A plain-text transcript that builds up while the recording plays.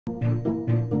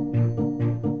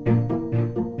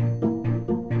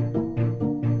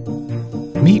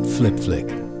Meet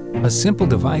FlipFlic, a simple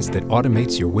device that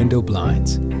automates your window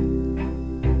blinds.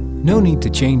 No need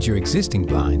to change your existing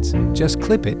blinds, just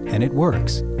clip it and it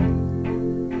works.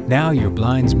 Now your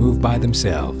blinds move by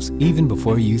themselves, even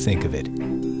before you think of it.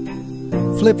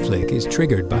 FlipFlic is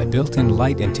triggered by built-in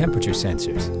light and temperature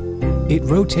sensors. It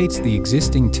rotates the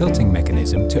existing tilting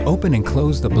mechanism to open and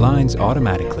close the blinds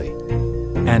automatically.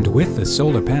 And with the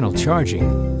solar panel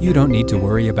charging, you don't need to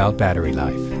worry about battery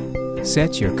life.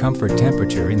 Set your comfort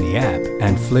temperature in the app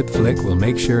and FlipFlic will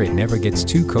make sure it never gets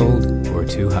too cold or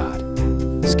too hot.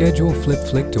 Schedule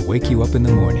FlipFlic to wake you up in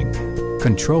the morning.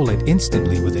 Control it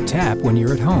instantly with a tap when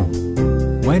you're at home.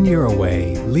 When you're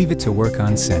away, leave it to work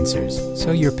on sensors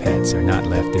so your pets are not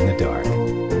left in the dark.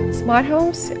 Smart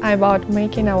homes are about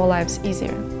making our lives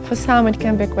easier. For some, it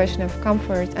can be a question of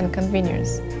comfort and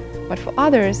convenience, but for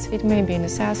others, it may be a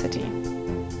necessity.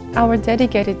 Our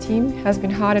dedicated team has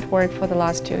been hard at work for the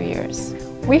last 2 years.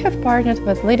 We have partnered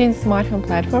with leading smart home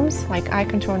platforms like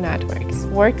iControl Networks,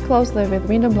 worked closely with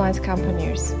window blinds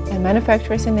companies and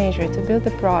manufacturers in Asia to build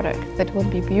a product that will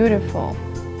be beautiful,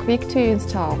 quick to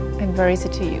install, and very easy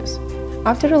to use.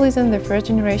 After releasing the first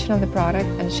generation of the product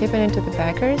and shipping it to the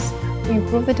backers, we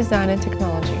improved the design and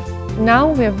technology. Now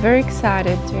we are very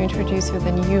excited to introduce you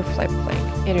the new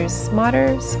FlipFlic. It is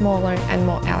smarter, smaller, and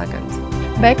more elegant.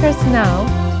 Backers now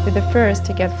be the first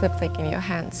to get FlipFlic in your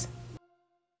hands.